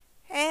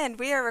And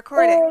we are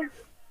recording.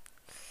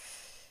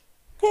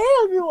 Hey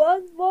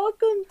everyone,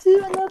 welcome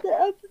to another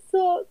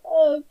episode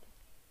of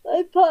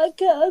my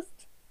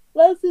podcast,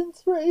 Less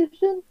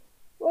Inspiration,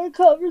 More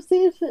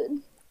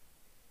Conversation.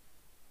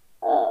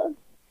 Uh,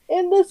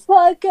 in this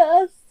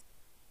podcast,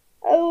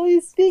 I will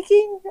be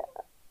speaking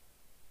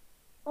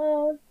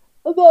uh,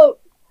 about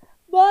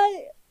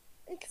my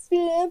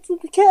experience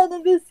with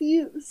cannabis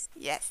use.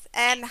 Yes.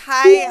 And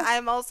hi, Yeah.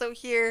 I'm also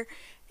here.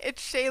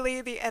 It's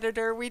Shaylee, the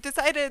editor. We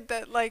decided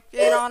that, like,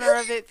 in honor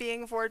of it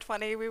being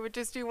 420, we would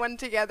just do one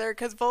together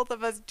because both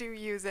of us do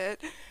use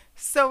it.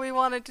 So we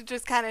wanted to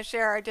just kind of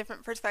share our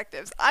different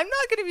perspectives. I'm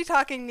not going to be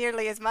talking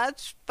nearly as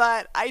much,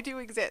 but I do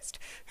exist.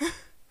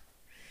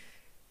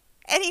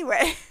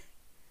 Anyway,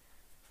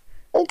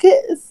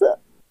 Okay, so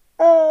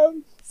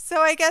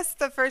I guess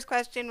the first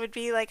question would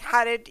be, like,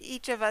 how did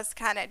each of us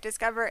kind of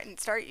discover it and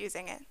start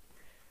using it?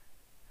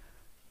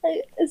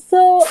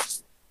 so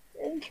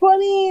in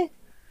 20,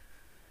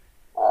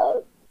 uh,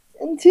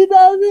 in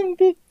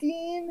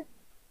 2015,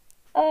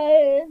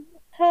 I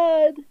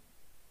had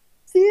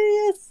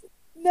serious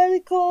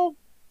medical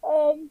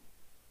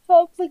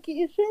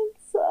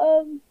complications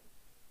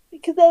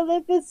because I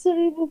live with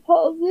cerebral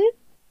palsy,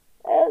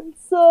 and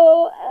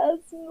so as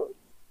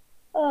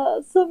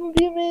some of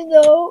you may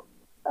know,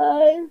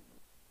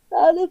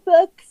 that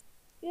affects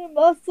your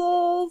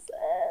muscles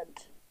and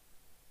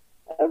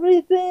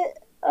everything.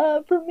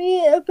 For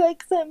me, it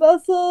affects my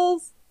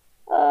muscles,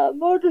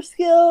 motor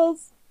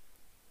skills,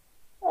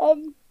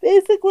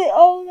 basically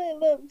all of my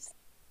limbs,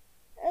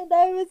 and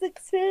I was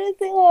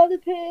experiencing a lot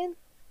of pain.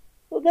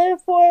 So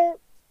therefore,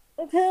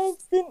 my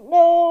parents didn't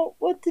know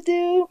what to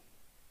do.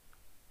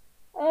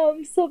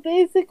 So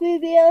basically,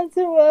 the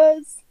answer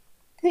was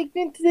take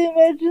me to the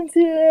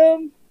emergency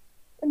room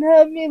and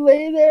have me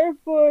lay there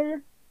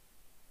for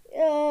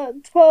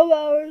 12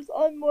 hours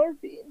on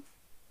morphine.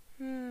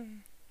 Hmm.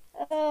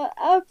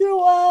 After a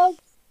while,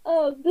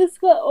 this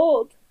got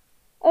old.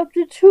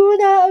 After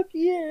 2.5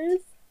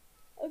 years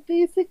of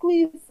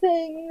basically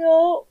saying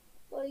no,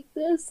 like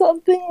there's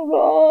something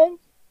wrong.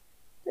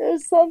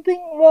 There's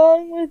something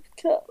wrong with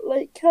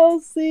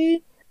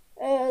Kelsey,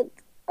 and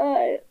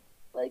I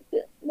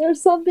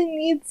there's something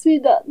needs to be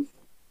done.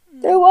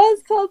 There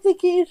was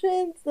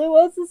complications. There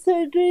was a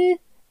surgery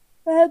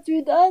that had to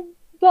be done,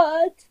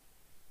 but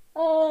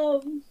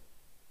um,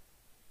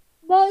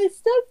 my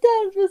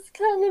stepdad was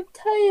kind of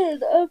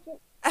tired of,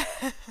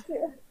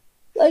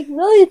 like,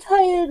 really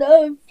tired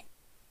of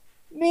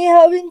me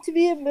having to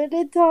be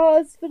admitted to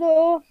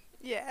hospital.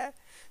 Yeah.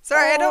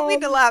 Sorry, I don't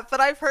mean to Um, laugh, but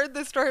I've heard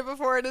this story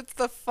before and it's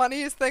the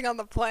funniest thing on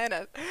the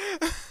planet.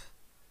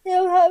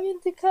 having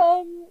to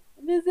come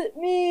visit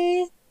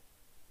me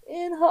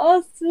in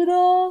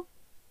hospital,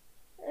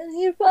 and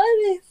he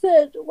finally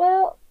said,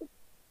 "Well,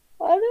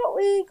 why don't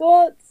we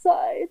go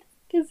outside?"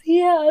 Because he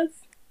has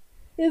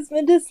his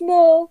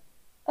medicinal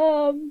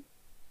um,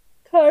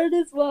 card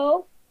as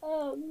well,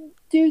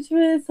 due to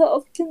his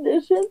health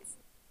conditions.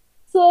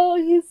 So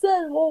he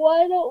said, "Well,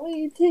 why don't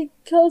we take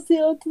Kelsey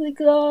out to the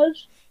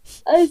garage?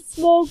 I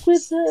smoke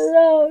with her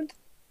around,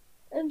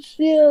 and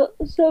she'll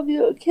be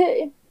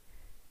okay."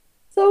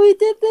 So we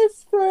did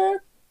this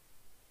for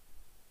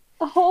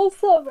a whole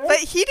summer. But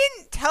he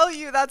didn't tell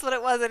you that's what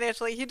it was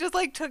initially. He just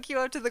like took you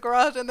out to the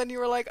garage and then you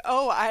were like,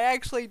 "Oh, I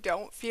actually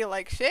don't feel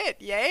like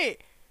shit. Yay."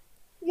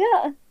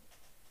 Yeah.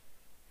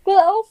 But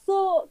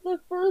also the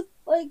first,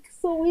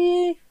 so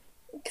we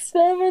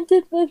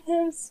experimented with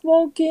him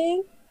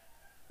smoking,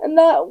 and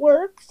that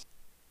worked.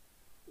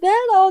 Then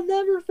I'll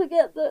never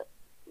forget the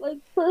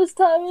first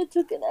time I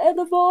took an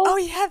edible. Oh,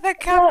 yeah, the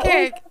That was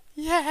cupcake.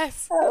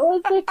 Yes.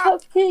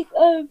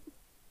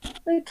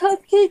 the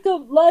cupcake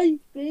of life,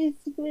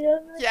 basically.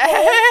 I'm gonna call it,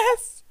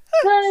 Yes.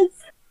 because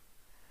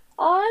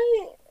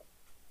I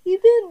he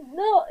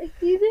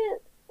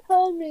didn't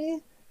tell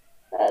me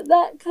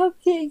that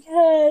cupcake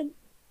had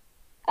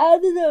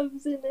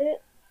additives in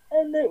it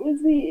and it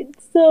was weed.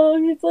 So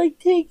he's like,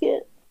 take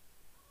it.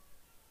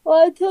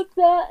 Well, I took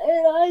that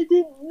and I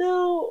didn't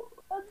know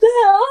what the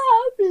hell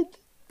happened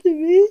to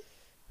me.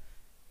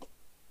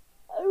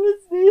 I was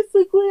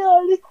basically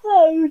on a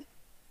cloud,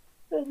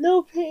 but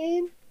no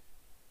pain.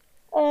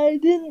 I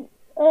didn't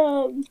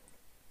um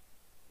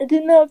I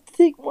didn't have to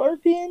take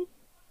morphine.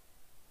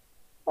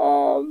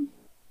 Um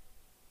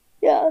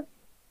yeah.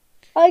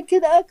 I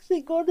could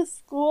actually go to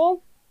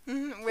school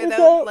Without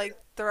without like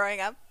throwing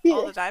up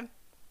all yeah, the time.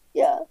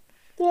 yeah.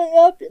 Throwing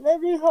up in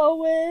every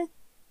hallway.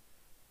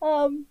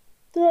 Um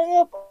throwing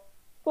up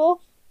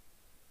both.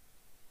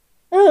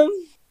 Um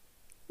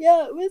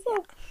yeah, it was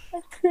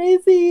a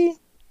crazy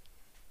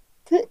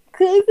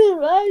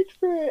ride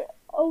for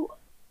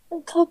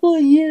a couple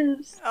of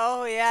years.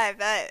 Oh yeah, I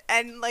bet.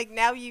 And like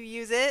now you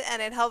use it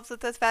and it helps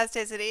with the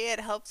spasticity, it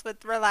helps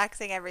with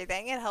relaxing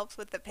everything, it helps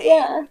with the pain.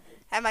 Yeah,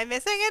 Am I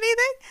missing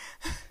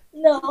anything?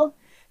 no,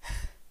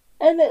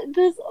 and it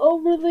just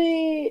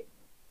overly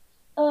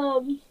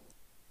um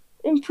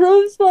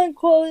improves my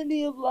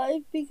quality of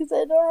life because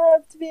I don't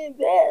have to be in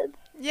bed.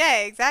 Yeah,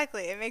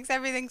 exactly. It makes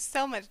everything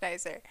so much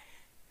nicer.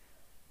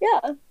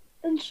 Yeah,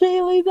 And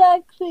Shaylee's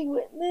actually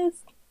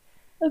witnessed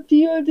a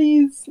few of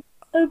these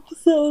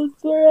episodes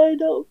where I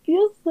don't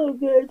feel so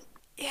good.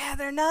 Yeah,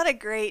 they're not a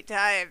great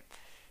time.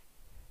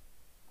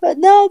 But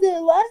now they're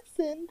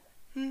lessened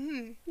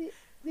Hmm.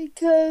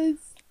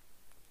 because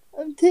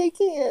I'm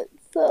taking it,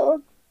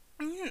 so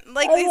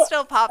Like, I they will.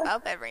 still pop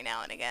up every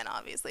now and again,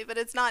 obviously, but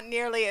it's not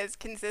nearly as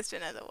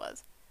consistent as it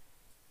was.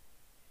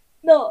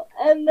 No,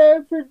 and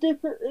they're for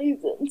different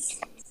reasons.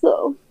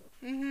 So,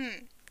 Hmm.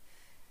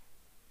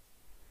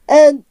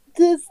 and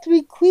just to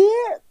be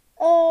clear,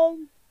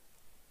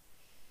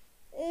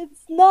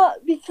 it's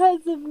not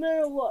because of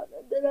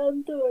marijuana that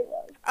I'm doing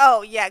it.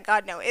 Oh, yeah,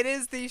 God, no. It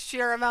is the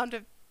sheer amount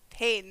of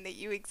pain that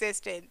you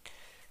existed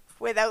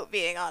without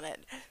being on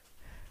it.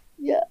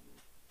 Yeah,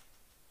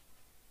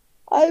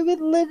 I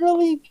would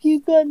literally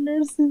puke on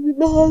nurses in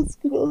the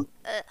hospital.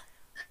 Ugh.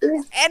 They,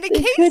 And they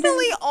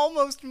occasionally couldn't.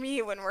 almost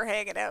me when we're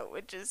hanging out,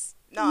 which is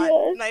not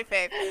Yes. my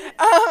fave.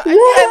 I mean,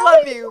 I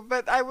love you,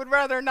 but I would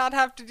rather not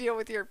have to deal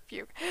with your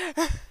puke.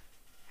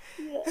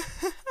 Yeah.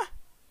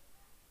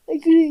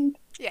 Agreed.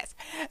 Yes.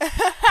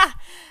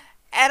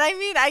 And I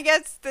mean, I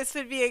guess this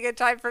would be a good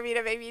time for me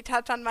to maybe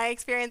touch on my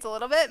experience a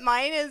little bit.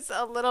 Mine is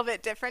a little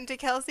bit different to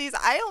Kelsey's.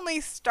 I only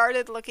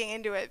started looking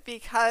into it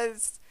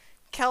because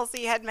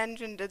Kelsey had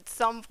mentioned at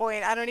some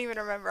point, I don't even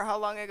remember how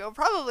long ago,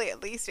 probably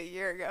at least a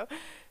year ago,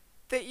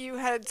 that you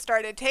had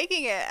started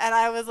taking it. And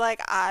I was like,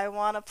 I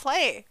want to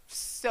play.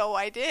 So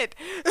I did.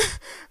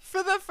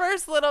 For the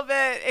first little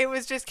bit, it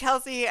was just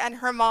Kelsey and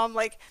her mom,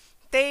 like,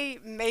 they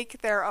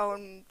make their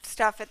own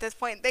stuff at this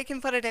point. They can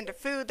put it into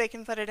food, they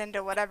can put it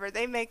into whatever.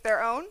 They make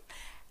their own.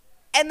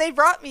 And they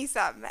brought me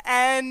some.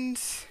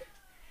 And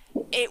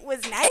it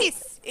was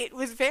nice. It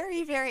was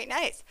very, very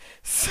nice.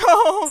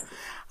 So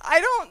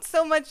I don't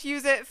so much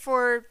use it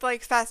for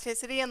like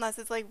spasticity unless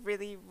it's like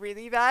really,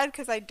 really bad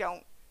because I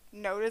don't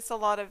notice a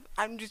lot of.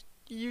 I'm just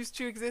used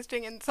to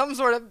existing in some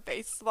sort of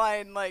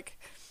baseline like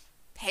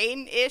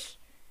pain ish.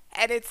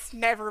 And it's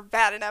never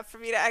bad enough for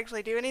me to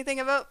actually do anything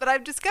about. But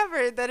I've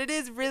discovered that it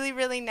is really,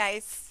 really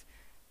nice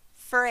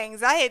for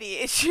anxiety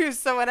issues.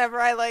 So whenever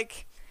I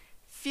like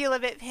feel a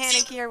bit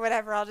panicky or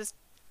whatever, I'll just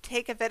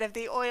take a bit of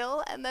the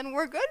oil and then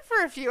we're good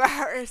for a few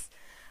hours.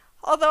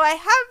 Although I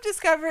have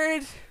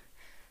discovered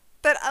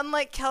that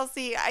unlike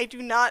Kelsey, I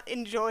do not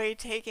enjoy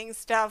taking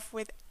stuff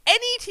with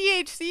any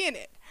THC in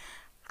it.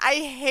 I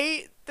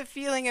hate the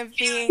feeling of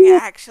being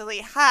actually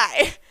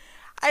high.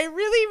 I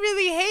really,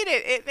 really hate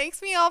it. It makes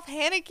me all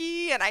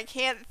panicky and I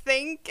can't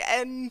think,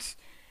 and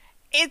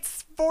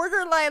it's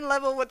borderline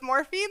level with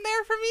morphine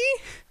there for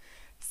me.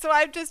 So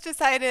I've just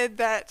decided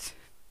that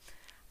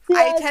See,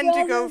 I I'd tend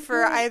to go rather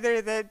for do.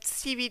 either the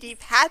CBD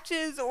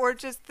patches or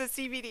just the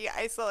CBD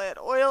isolate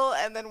oil,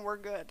 and then we're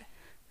good.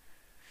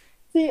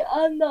 See,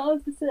 I'm the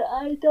opposite.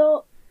 I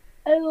don't.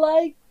 I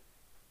like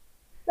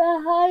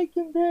the high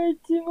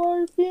compared to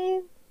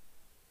morphine.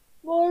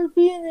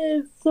 Morphine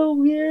is so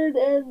weird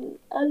and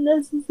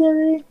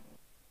unnecessary.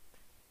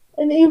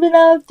 And even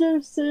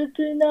after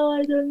surgery now,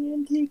 I don't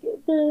even take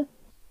it for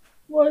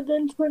more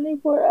than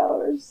 24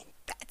 hours.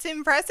 That's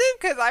impressive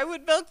because I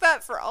would milk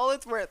that for all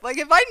it's worth. Like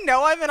if I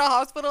know I'm in a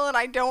hospital and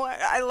I know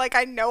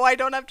I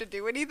don't have to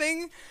do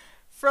anything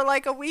for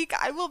like a week,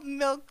 I will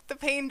milk the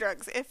pain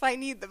drugs if I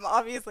need them.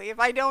 Obviously, if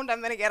I don't,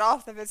 I'm gonna get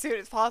off them as soon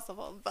as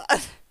possible.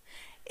 But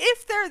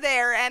if they're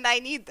there and I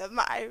need them,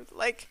 I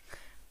like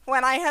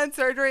when I had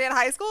surgery in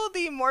high school,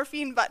 the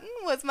morphine button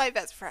was my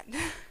best friend.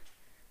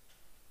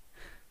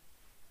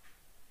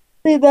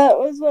 See, that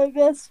was my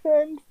best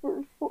friend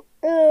for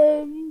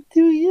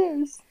 2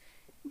 years.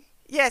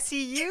 Yeah,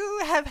 see,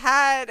 you have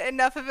had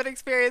enough of an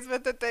experience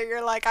with it that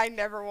you're like, I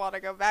never want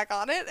to go back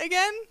on it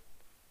again.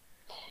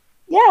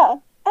 Yeah.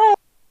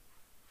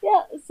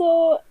 Yeah,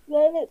 so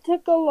then it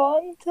took a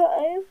long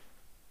time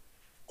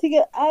to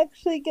get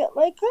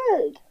my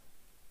card.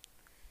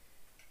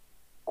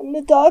 And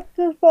the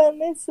doctor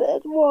finally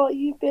said, "Well,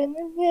 you've been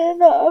in here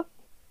enough.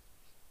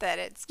 That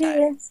it's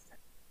time.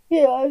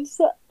 Here, here, I'm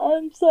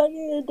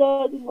signing the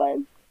dotted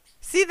line."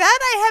 See, that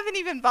I haven't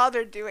even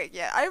bothered doing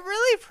yet. I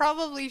really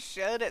probably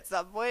should at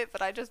some point,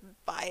 but I just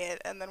buy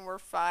it and then we're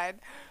fine.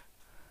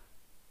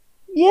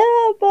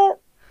 Yeah,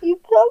 but you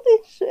probably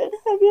should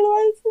have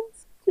your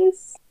license.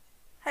 Just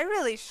I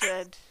really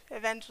should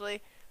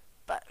eventually,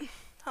 but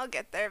I'll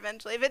get there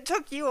eventually. If it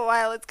took you a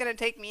while, it's gonna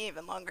take me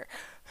even longer.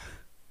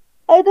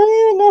 I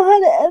don't even know how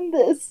to end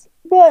this,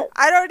 but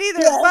I don't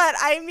either, yeah, but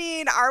I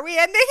mean, are we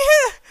ending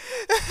it?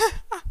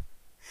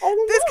 I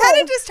don't This kind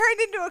of know. just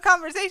turned into a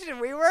conversation.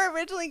 We were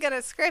originally going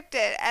to script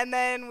it, and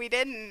then we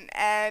didn't,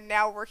 and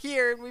now we're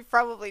here, and we've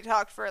probably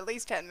talked for at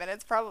least 10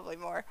 minutes, probably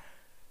more.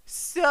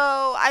 So,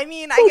 I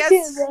mean, I Okay,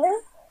 guess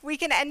then. we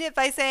can end it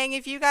by saying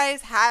if you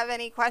guys have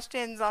any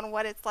questions on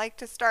what it's like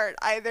to start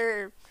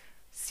either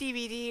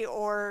CBD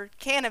or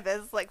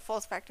cannabis, like full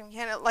spectrum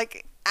cannabis,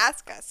 like,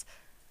 ask us.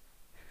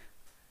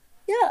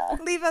 Yeah,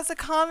 Leave us a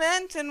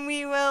comment, and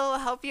we will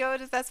help you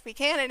out as best we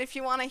can, and if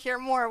you want to hear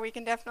more, we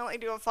can definitely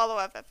do a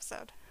follow-up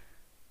episode.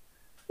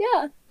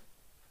 yeah.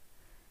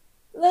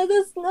 Let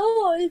us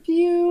know if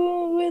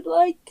you would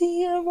like to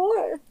hear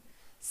more.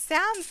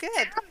 Sounds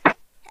good.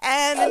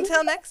 And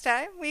until next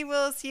time, we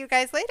will see you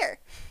guys later.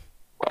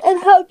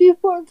 And happy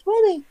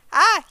 420.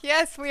 Ah,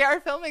 yes, we are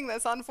filming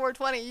this on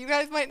 420. You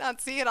guys might not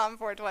see it on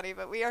 420,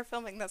 but we are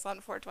filming this on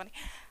 420.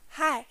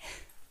 Hi.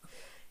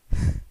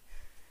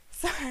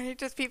 Sorry,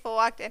 just people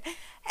walked in.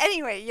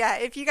 Anyway, yeah,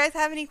 if you guys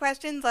have any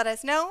questions, let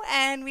us know,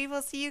 and we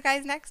will see you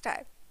guys next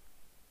time.